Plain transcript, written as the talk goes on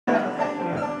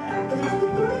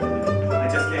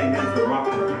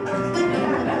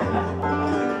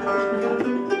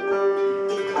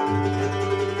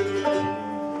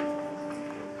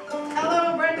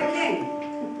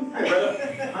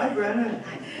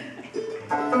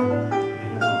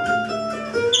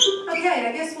Okay,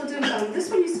 I guess we'll do, this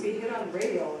one used to be hit on the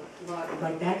radio a lot,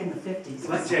 Like back in the 50s.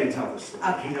 Let Jay tell the story.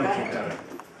 Okay, He go knows it ahead. better.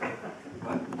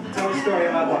 What? Tell the story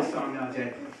about this song now,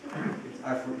 Jay.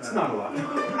 It's not a lot.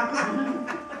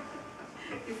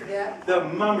 you forget? The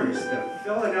Mummers, the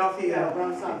Philadelphia. Yeah,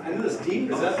 wrong song. I knew this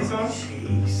deep. Is that the song?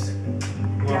 Jeez.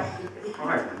 Well,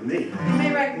 pardon me. You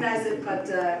may recognize it, but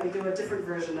we do a different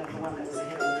version of the one that was a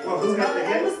hit. Well, who had the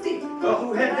hit? Endless Deep. Oh,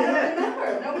 who had the I don't hit?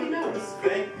 remember. Nobody knows.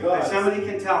 Thank God. If somebody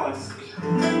can tell us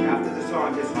after the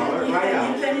song, just holler it right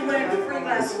out. Then you win a free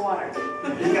glass of water.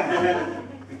 Yeah.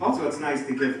 Also, it's nice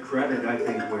to give credit, I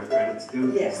think, where credit's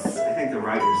due. Yes. I think the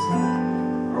writers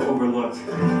are overlooked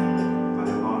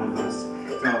by a lot of us.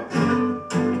 So,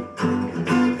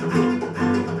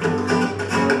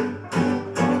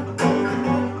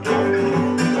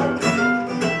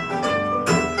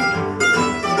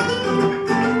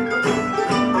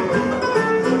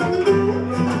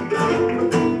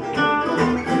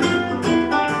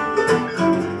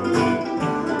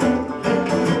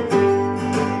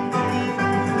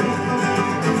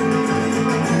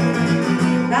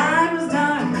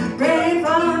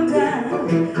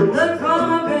 look for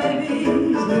my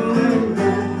baby's moving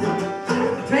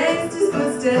down. Traced his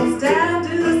footsteps down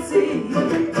to the sea.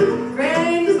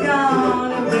 Afraid he's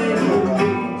gone away from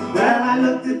me. Well, I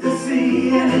looked at the sea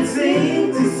and it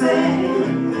seemed to say,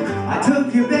 I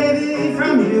took your baby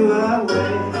from you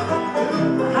away.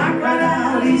 My heart cried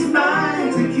out, he's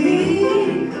mine to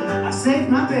keep. I saved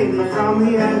my baby from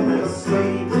the endless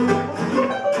sleep.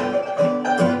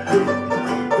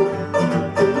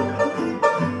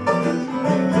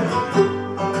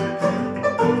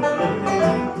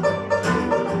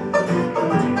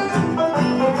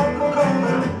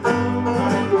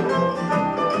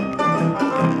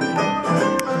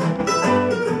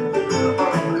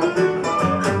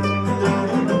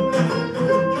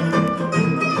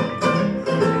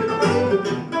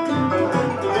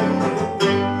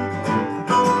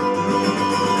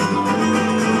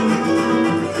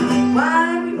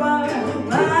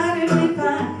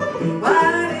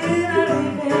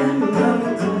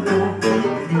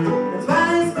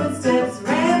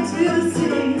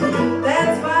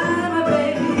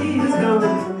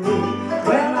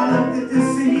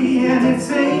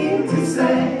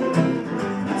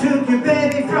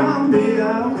 From me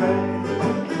away.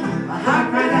 My heart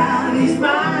cried out, he's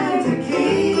mine to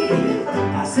keep.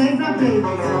 I saved my baby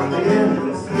from the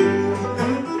endless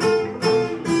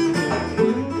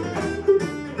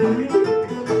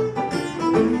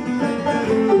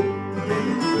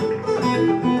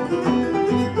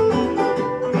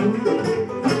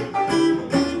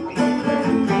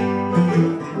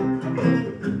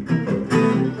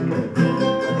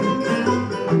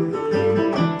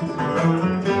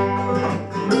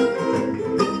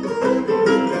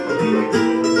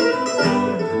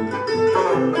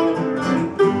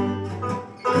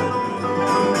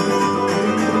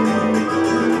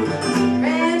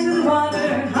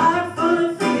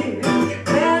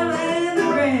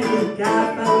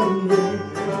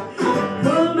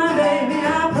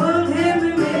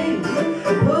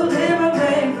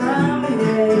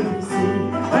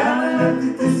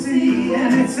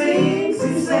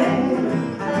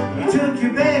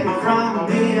from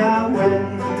me away.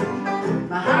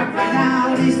 My heart cried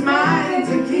out, he's mine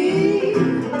to keep.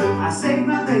 I saved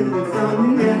my baby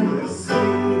from the endless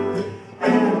sleep,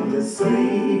 endless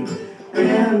sleep,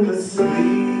 endless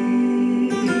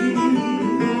sleep.